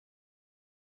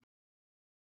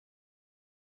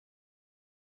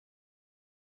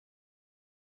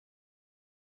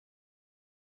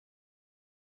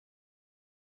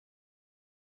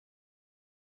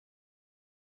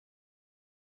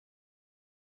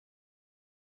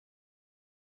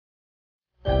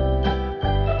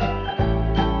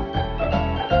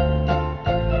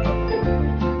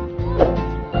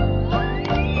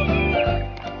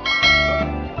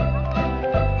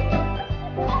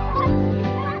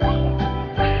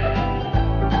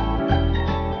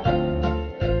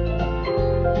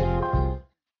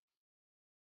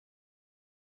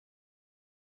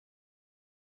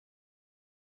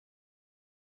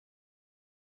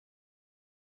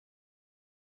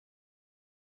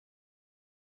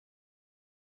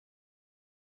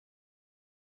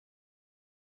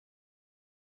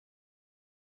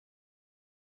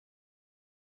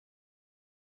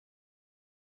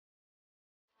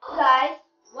Guys,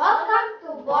 welcome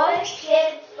to Boys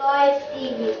Kids Toys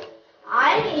TV.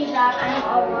 I'm Izan and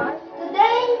Omar.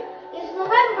 Today is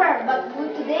November, but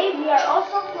today we are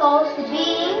also close to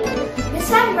being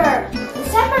December.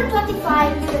 December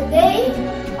 25 is the day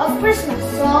of Christmas.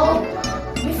 So,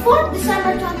 before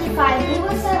December 25, we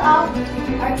will set up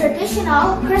our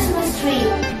traditional Christmas tree.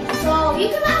 So, you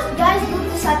can guys do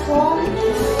this at home.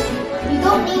 You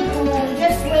don't need to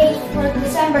just wait for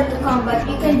December to come, but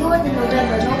you can do it in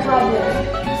November, no problem.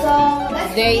 So, let's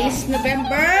Today is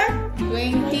November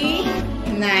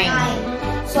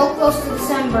 29. So close to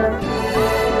December.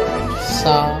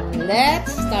 So,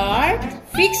 let's start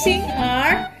fixing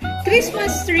our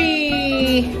Christmas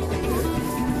tree.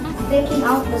 Taking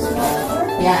out the small.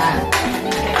 Yeah.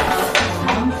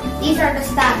 These are the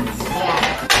stands.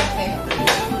 Yeah. Okay.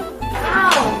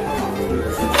 Ow!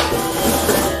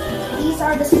 These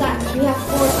are the stands. We have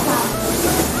 4 stands.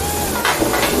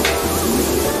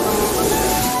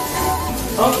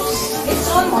 Oops. It's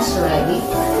almost ready.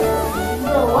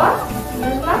 So what?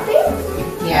 There's nothing?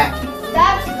 Yeah.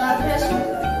 That's not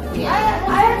Christmas. Yeah.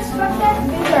 I expected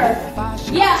bigger.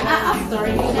 Yeah, after.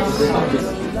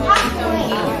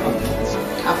 Halfway.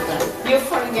 After. You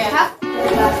forget. Halfway.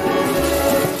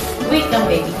 Wait no,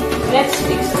 baby. Let's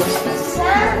fix this.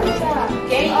 Santa.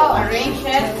 Okay, Oh. arrange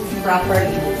it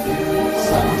properly.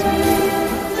 So.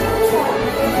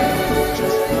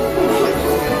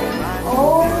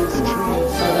 Oh my.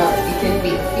 So that it can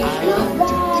be efficient.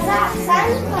 That's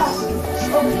Santa.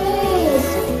 Okay.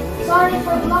 Sorry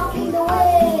for blocking the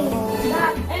way.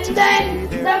 And then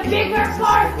the bigger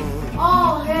part.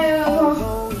 Oh hell.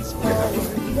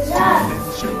 Dad, I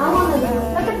wanna do it.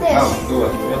 Look at this. Oh, do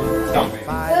it. Yeah. Tell me.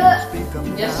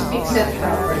 Just fix it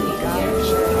properly here.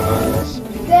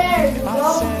 There you go.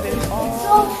 It's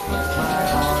so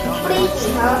pretty,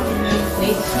 huh?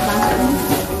 Please stand.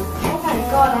 Oh my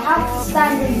god, I have to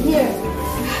stand in here.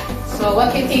 So what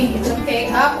do you think? It's okay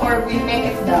up or we make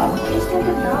it down? Please take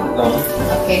it down. No.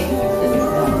 Okay.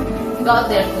 Go out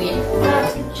there, Queen.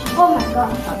 Oh my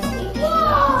god.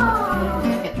 Wow!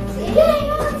 Yay,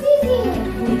 that's easy.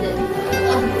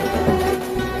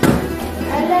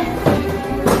 And then,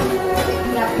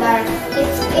 yeah, there.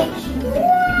 It's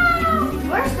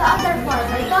where's the other part?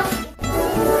 I thought.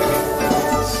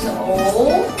 So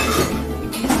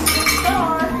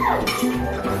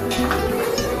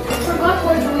I forgot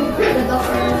where do we put the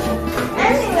decoration.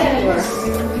 Anyways.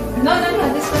 no,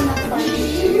 this one not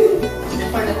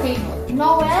for the table.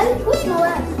 Noel? Who's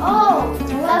Noel? Oh,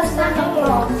 that's Santa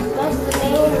Claus. That's the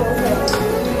name of it.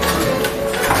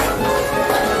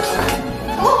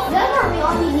 Oh, then we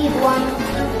only need one.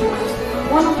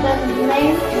 One of them is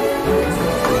name.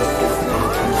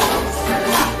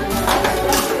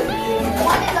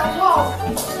 One is a wall.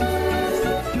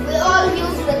 We all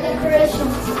use the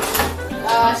decorations.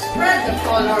 Spread the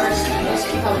colors because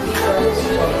we have different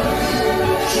colors.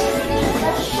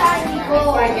 The shiny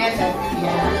gold. Forget it.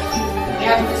 Yeah. You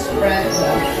have to spread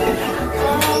them.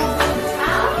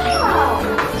 Ow!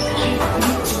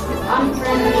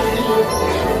 Unfriendly.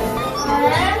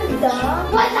 And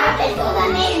what happened to the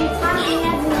name? It's happening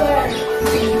everywhere.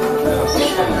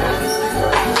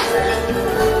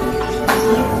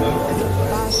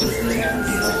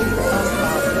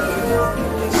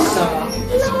 So,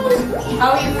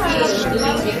 how you feel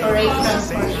doing decorations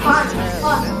for Fun.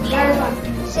 Very fun.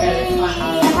 Very fun. I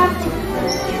have to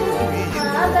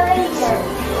another ranger.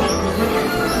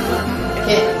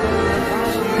 Okay.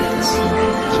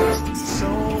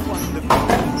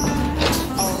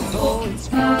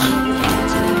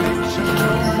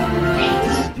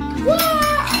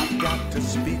 Got to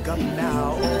speak up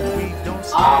now. We don't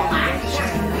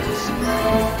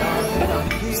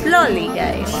Slowly,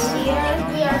 guys. Here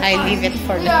we are. I leave it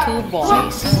for the 2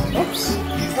 boys. Oops.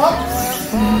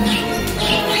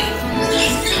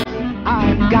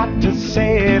 I've got to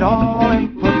say it all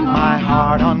and put my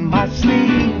heart on my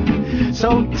sleeve.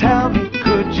 So tell me,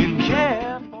 could you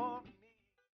care for me?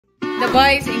 The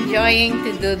boys enjoying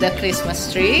to do the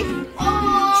Christmas tree.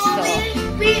 Oh, So.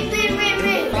 wait.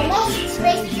 The most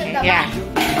space is in the Yeah.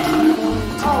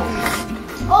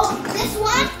 Oh, this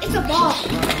one is a ball.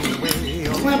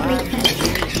 Wanna break it?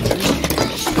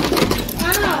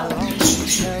 Wow. A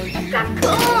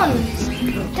cocoon.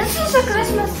 This is a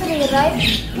Christmas tree, right?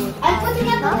 I'm putting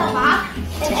it on the back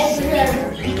and everywhere.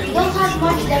 We don't have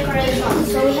much decoration,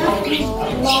 so we have to use a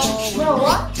long. No,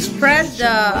 what? Spread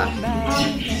the.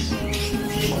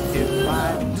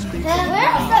 Then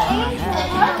where's the angel?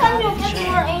 Where can you get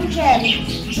more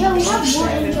angels? Yeah, we have more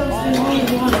angels than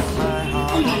only one.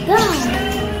 Oh my god.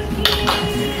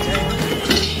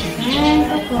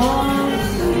 Santa Claus.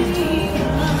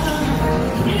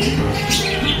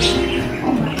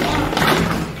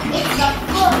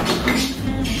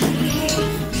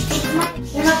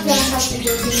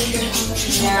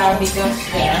 because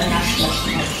they are not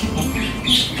liking.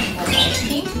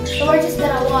 So we're just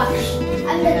gonna watch.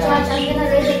 I'm the judge. I'm gonna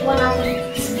rate it 1 out of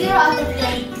 0 out of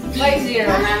 10. Why 0?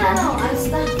 No. I'm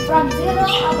stuck from 0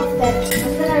 out of 10.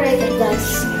 I'm gonna rate it, guys.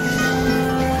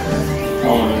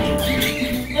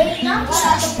 Wait, not 1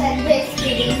 out of 10. Wait,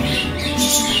 kidding.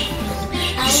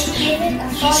 I will give it a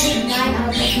solid 9 out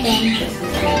of 10.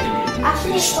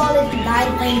 Actually, a solid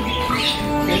 9.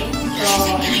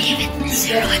 Okay,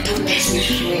 so let's do it this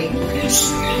way.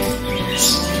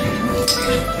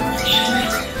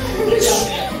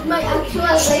 My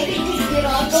actual rating is 0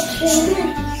 out of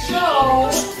 10. So,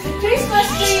 the Christmas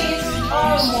tree is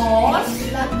almost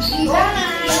The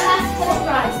last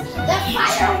surprise. The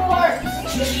fireworks.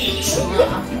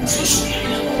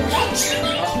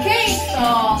 okay, so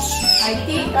I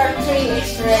think our tree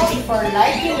is ready for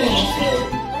lightning.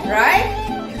 Right?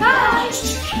 Hi.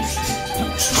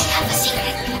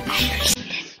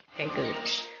 Okay, good.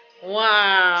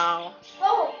 Wow.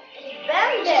 Oh, it's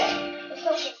banned there. It's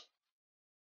okay.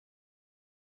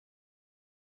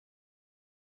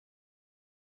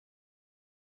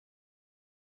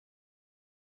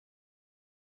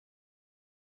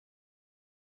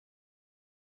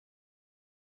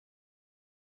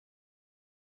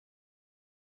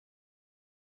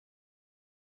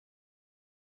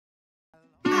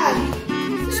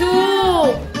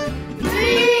 Two.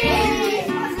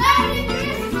 Merry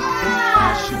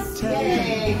Christmas!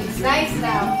 Yay. It's nice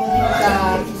now.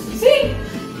 Sing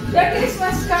the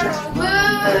Christmas carol.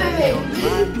 Wait.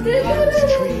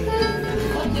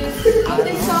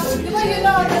 This song, di ba you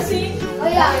know how to sing? Oh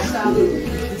yeah. This song. 3.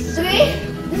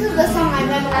 This is the song I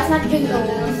memorized, not jingle.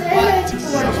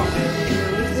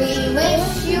 We wish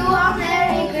you a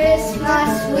Merry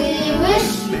Christmas. We wish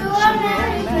you a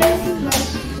Merry Christmas.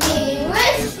 We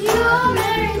wish you a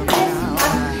Merry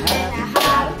Christmas and a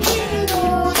Happy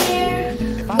New Year.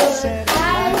 Good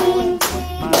tidings we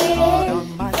bring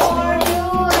for you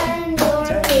and your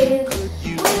kids.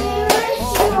 We wish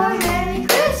you a Merry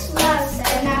Christmas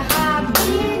and a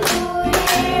Happy New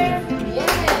Year.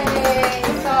 Yay.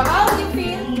 So how do you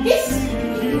feel? Kiss.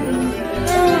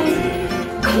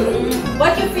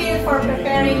 What you feel for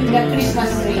preparing the Christmas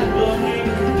tree?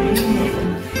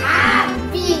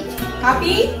 Happy.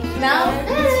 Happy? Now,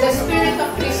 it's the spirit of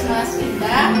Christmas in the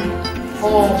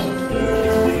home.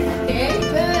 Okay?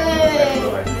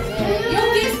 You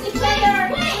kiss each other.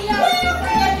 Forget your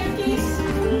kiss.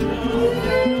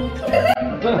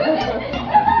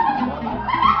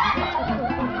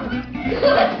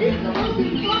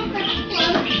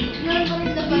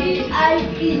 I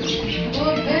did.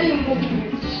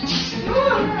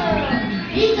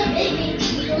 He's a baby.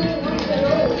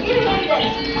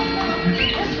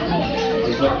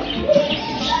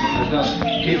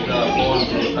 Keep the phone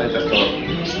inside the car.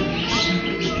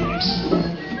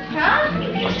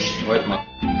 Huh? Wait, ma.